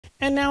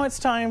And now it's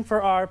time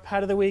for our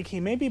pet of the week. He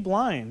may be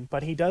blind,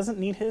 but he doesn't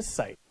need his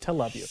sight to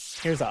love you.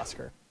 Here's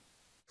Oscar.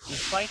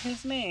 Despite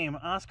his name,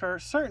 Oscar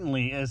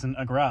certainly isn't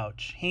a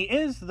grouch. He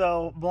is,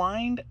 though,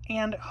 blind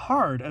and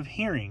hard of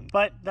hearing,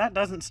 but that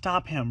doesn't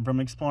stop him from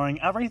exploring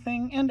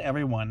everything and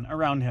everyone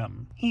around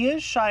him. He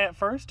is shy at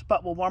first,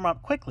 but will warm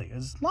up quickly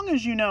as long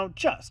as you know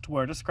just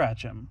where to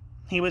scratch him.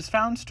 He was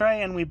found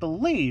stray, and we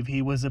believe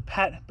he was a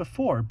pet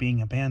before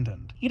being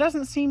abandoned. He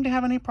doesn't seem to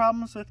have any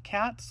problems with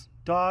cats,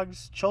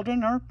 dogs,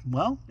 children, or,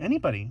 well,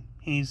 anybody.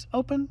 He's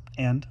open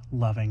and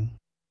loving.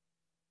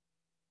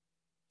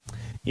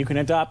 You can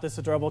adopt this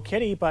adorable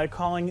kitty by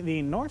calling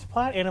the North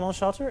Platte Animal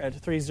Shelter at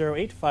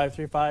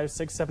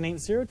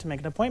 308-535-6780 to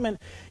make an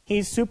appointment.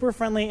 He's super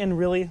friendly and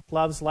really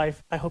loves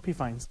life. I hope he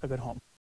finds a good home.